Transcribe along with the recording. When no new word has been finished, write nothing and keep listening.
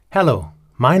Hello,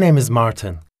 my name is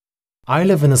Martin. I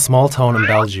live in a small town in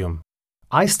Belgium.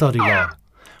 I study law.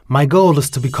 My goal is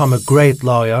to become a great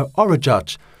lawyer or a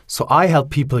judge, so I help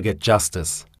people get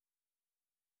justice.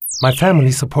 My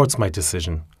family supports my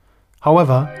decision.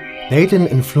 However, they didn't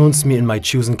influence me in my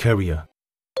chosen career.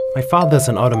 My father is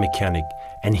an auto mechanic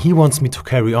and he wants me to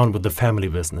carry on with the family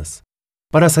business.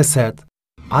 But as I said,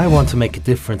 I want to make a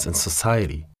difference in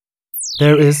society.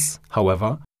 There is,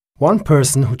 however, one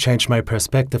person who changed my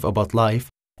perspective about life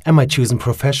and my chosen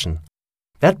profession.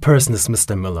 That person is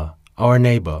Mr. Müller, our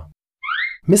neighbor.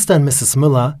 Mr. and Mrs.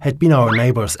 Müller had been our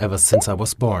neighbors ever since I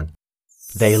was born.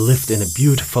 They lived in a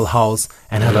beautiful house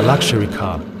and had a luxury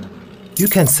car. You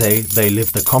can say they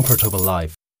lived a comfortable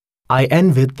life. I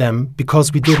envied them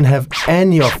because we didn't have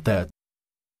any of that.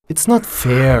 It's not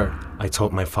fair, I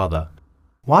told my father.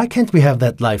 Why can't we have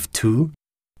that life too?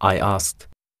 I asked.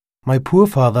 My poor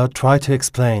father tried to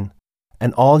explain,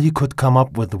 and all he could come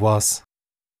up with was,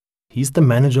 he's the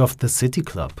manager of the city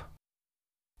club.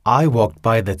 I walked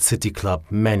by that city club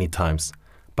many times,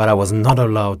 but I was not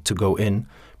allowed to go in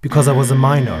because I was a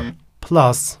minor.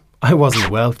 Plus, I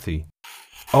wasn't wealthy.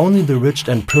 Only the rich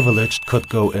and privileged could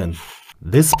go in.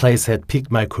 This place had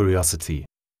piqued my curiosity.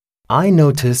 I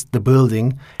noticed the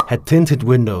building had tinted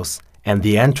windows and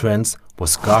the entrance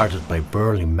was guarded by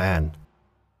burly men.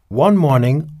 One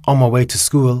morning, on my way to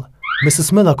school,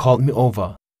 Mrs. Müller called me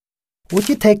over. Would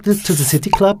you take this to the city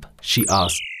club? She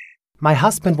asked. My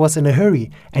husband was in a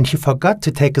hurry and he forgot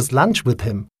to take his lunch with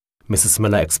him, Mrs.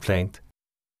 Müller explained.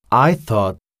 I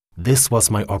thought this was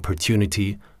my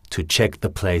opportunity to check the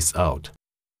place out.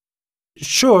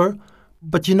 Sure,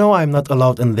 but you know I'm not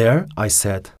allowed in there, I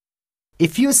said.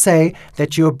 If you say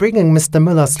that you're bringing Mr.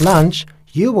 Müller's lunch,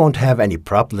 you won't have any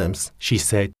problems, she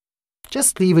said.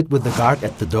 Just leave it with the guard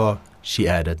at the door, she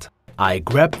added. I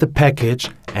grabbed the package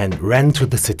and ran to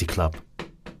the city club.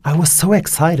 I was so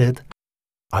excited.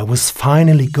 I was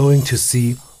finally going to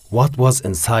see what was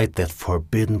inside that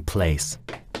forbidden place.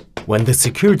 When the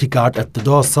security guard at the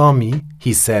door saw me,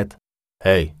 he said,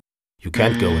 Hey, you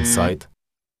can't go inside.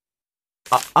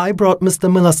 I brought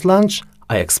Mr. Müller's lunch,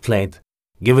 I explained.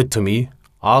 Give it to me,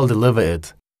 I'll deliver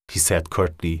it, he said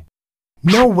curtly.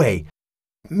 No way!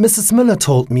 Mrs. Müller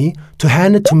told me to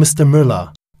hand it to Mr.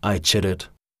 Müller, I chitted.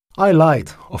 I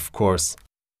lied, of course.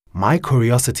 My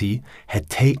curiosity had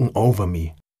taken over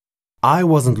me. I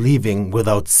wasn't leaving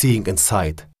without seeing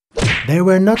inside. They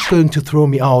were not going to throw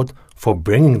me out for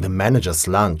bringing the manager's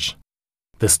lunch.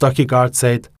 The stocky guard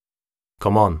said,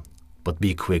 Come on, but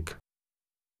be quick.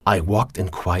 I walked in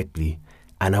quietly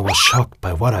and I was shocked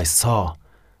by what I saw.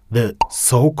 The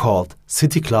so-called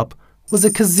city club was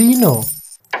a casino.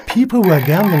 People were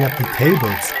gambling at the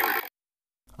tables.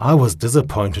 I was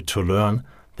disappointed to learn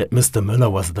that Mr.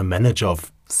 Müller was the manager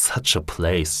of such a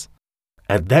place.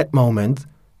 At that moment,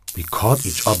 we caught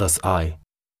each other's eye.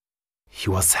 He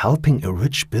was helping a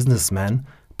rich businessman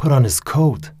put on his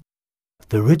coat.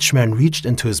 The rich man reached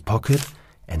into his pocket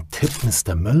and tipped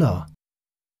Mr. Müller.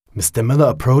 Mr. Müller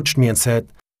approached me and said,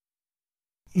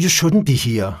 You shouldn't be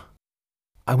here.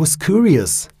 I was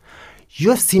curious. You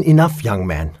have seen enough, young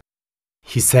man,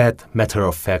 he said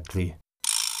matter-of-factly.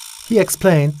 He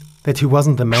explained that he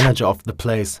wasn't the manager of the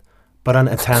place, but an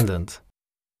attendant.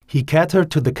 He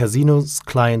catered to the casino's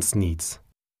clients' needs.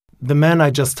 The man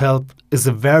I just helped is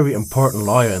a very important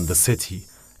lawyer in the city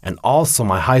and also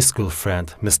my high school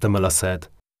friend, Mr. Müller said.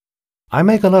 I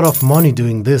make a lot of money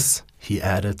doing this, he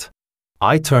added.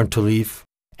 I turned to leave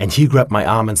and he grabbed my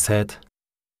arm and said,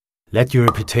 Let your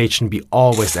reputation be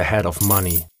always ahead of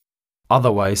money.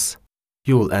 Otherwise,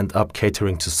 you will end up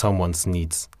catering to someone's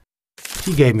needs.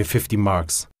 He gave me 50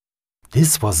 marks.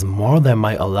 This was more than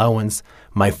my allowance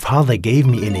my father gave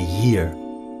me in a year.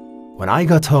 When I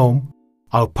got home,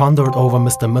 I pondered over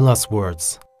Mr. Müller's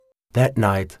words. That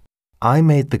night, I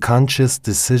made the conscious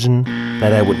decision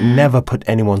that I would never put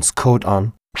anyone's coat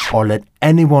on or let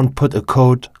anyone put a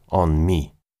coat on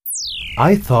me.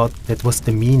 I thought that was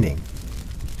the meaning.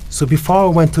 So before I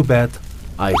went to bed,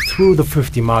 I threw the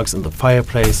 50 marks in the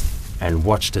fireplace and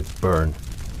watched it burn.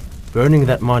 Burning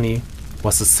that money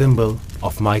was a symbol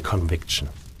of my conviction.